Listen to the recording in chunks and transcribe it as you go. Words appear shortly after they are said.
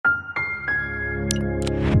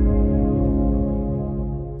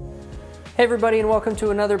Hey everybody, and welcome to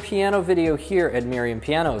another piano video here at Merriam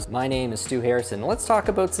Pianos. My name is Stu Harrison. Let's talk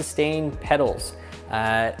about sustain pedals.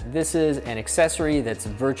 This is an accessory that's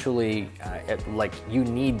virtually like you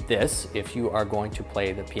need this if you are going to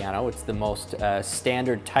play the piano. It's the most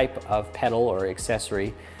standard type of pedal or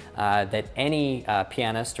accessory that any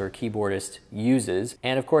pianist or keyboardist uses.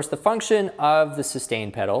 And of course, the function of the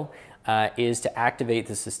sustain pedal is to activate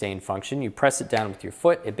the sustain function. You press it down with your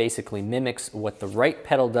foot. It basically mimics what the right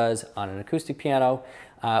pedal does on an acoustic piano,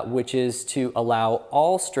 which is to allow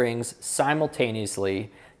all strings simultaneously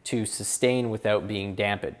to sustain without being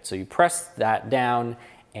dampened. So you press that down,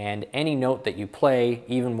 and any note that you play,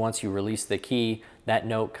 even once you release the key, that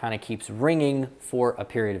note kind of keeps ringing for a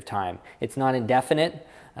period of time. It's not indefinite,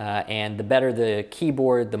 and the better the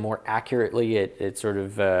keyboard, the more accurately it sort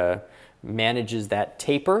of manages that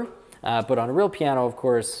taper. But on a real piano, of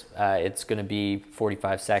course, it's going to be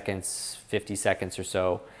 45 seconds, 50 seconds or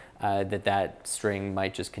so that string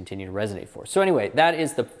might just continue to resonate for. So anyway, that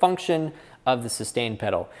is the function of the sustain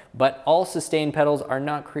pedal. But all sustain pedals are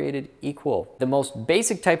not created equal. The most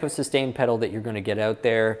basic type of sustain pedal that you're going to get out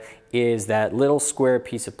there is that little square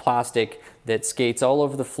piece of plastic that skates all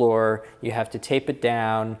over the floor. You have to tape it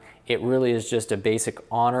down. It really is just a basic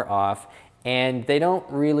on or off. And they don't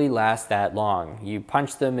really last that long. You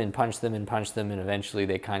punch them and punch them and punch them, and eventually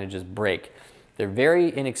they kind of just break. They're very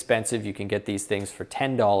inexpensive. You can get these things for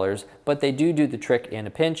 $10, but they do the trick in a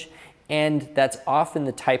pinch. And that's often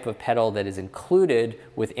the type of pedal that is included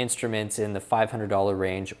with instruments in the $500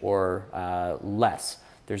 range or less.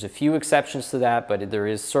 There's a few exceptions to that, but there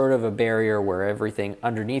is sort of a barrier where everything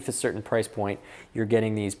underneath a certain price point, you're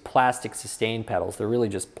getting these plastic sustain pedals. They're really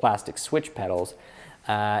just plastic switch pedals.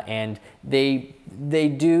 And they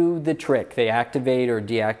do the trick. They activate or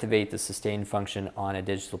deactivate the sustain function on a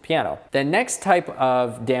digital piano. The next type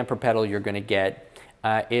of damper pedal you're going to get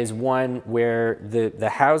is one where the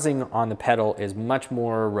housing on the pedal is much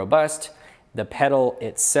more robust. The pedal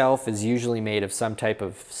itself is usually made of some type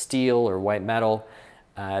of steel or white metal.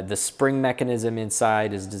 The spring mechanism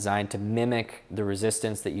inside is designed to mimic the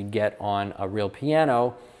resistance that you'd get on a real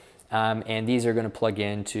piano. And these are going to plug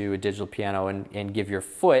into a digital piano and give your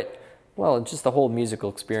foot, well, just the whole musical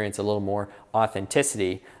experience a little more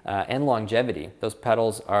authenticity and longevity. Those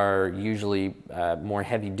pedals are usually more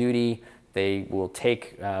heavy duty. They will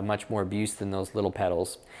take much more abuse than those little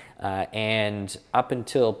pedals. And up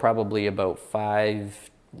until probably about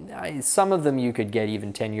some of them you could get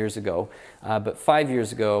even 10 years ago, but 5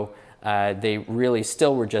 years ago, they really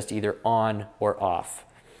still were just either on or off.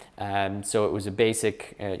 So it was a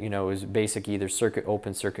basic, either circuit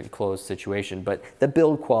open, circuit closed situation, but the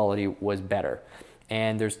build quality was better.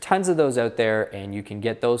 And there's tons of those out there, and you can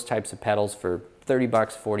get those types of pedals for 30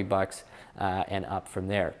 bucks, 40 bucks, and up from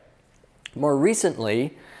there. More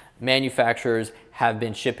recently, manufacturers have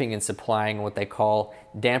been shipping and supplying what they call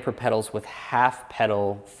damper pedals with half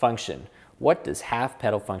pedal function. What does half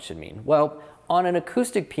pedal function mean? Well, on an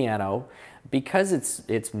acoustic piano, because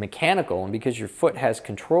it's mechanical and because your foot has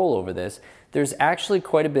control over this, there's actually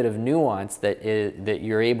quite a bit of nuance that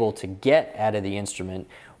you're able to get out of the instrument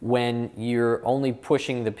when you're only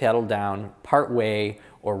pushing the pedal down part way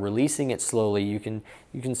or releasing it slowly. You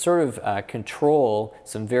can sort of control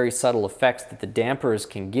some very subtle effects that the dampers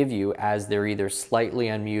can give you as they're either slightly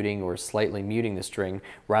unmuting or slightly muting the string,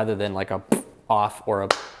 rather than like a off or a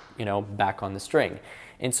back on the string.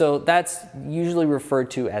 And so that's usually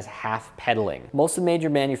referred to as half pedaling. Most of the major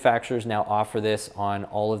manufacturers now offer this on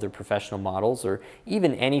all of their professional models, or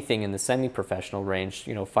even anything in the semi-professional range,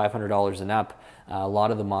 $500 and up. A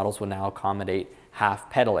lot of the models will now accommodate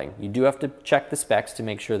half pedaling. You do have to check the specs to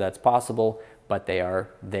make sure that's possible, but they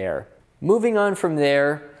are there. Moving on from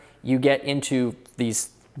there, you get into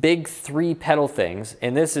these big 3 pedal things,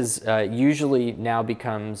 and this is usually now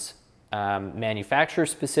becomes manufacturer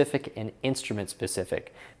specific and instrument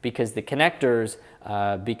specific, because the connectors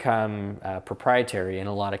become proprietary in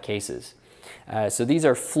a lot of cases. So these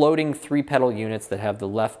are floating 3 pedal units that have the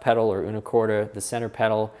left pedal or una corda, the center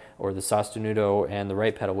pedal or the sostenuto, and the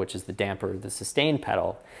right pedal, which is the damper, the sustain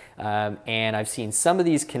pedal. And I've seen some of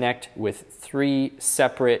these connect with 3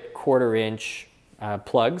 separate 1/4-inch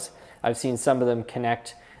plugs. I've seen some of them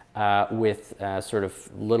connect with sort of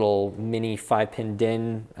little mini 5-pin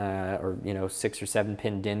DIN or 6 or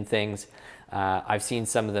 7-pin DIN things. I've seen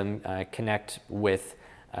some of them connect with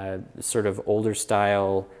sort of older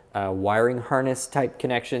style wiring harness type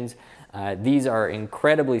connections. These are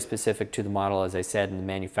incredibly specific to the model, as I said, and the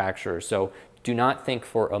manufacturer. So do not think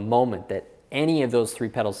for a moment that any of those 3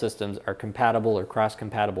 pedal systems are compatible or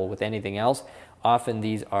cross-compatible with anything else. Often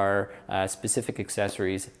these are specific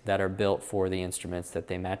accessories that are built for the instruments that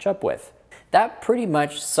they match up with. That pretty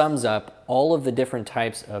much sums up all of the different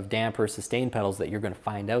types of damper sustain pedals that you're going to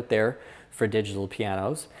find out there for digital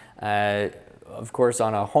pianos. Of course,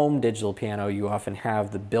 on a home digital piano, you often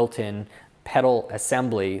have the built-in pedal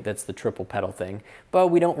assembly that's the triple pedal thing, but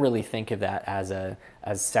we don't really think of that as a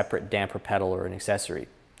separate damper pedal or an accessory.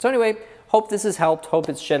 So anyway, hope this has helped. Hope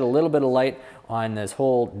it's shed a little bit of light on this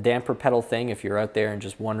whole damper pedal thing if you're out there and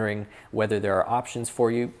just wondering whether there are options for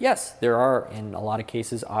you. Yes, there are in a lot of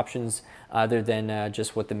cases options other than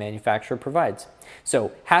just what the manufacturer provides.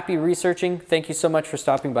 So happy researching. Thank you so much for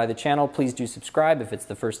stopping by the channel. Please do subscribe if it's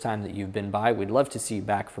the first time that you've been by. We'd love to see you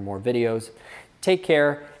back for more videos. Take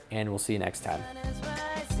care, and we'll see you next time.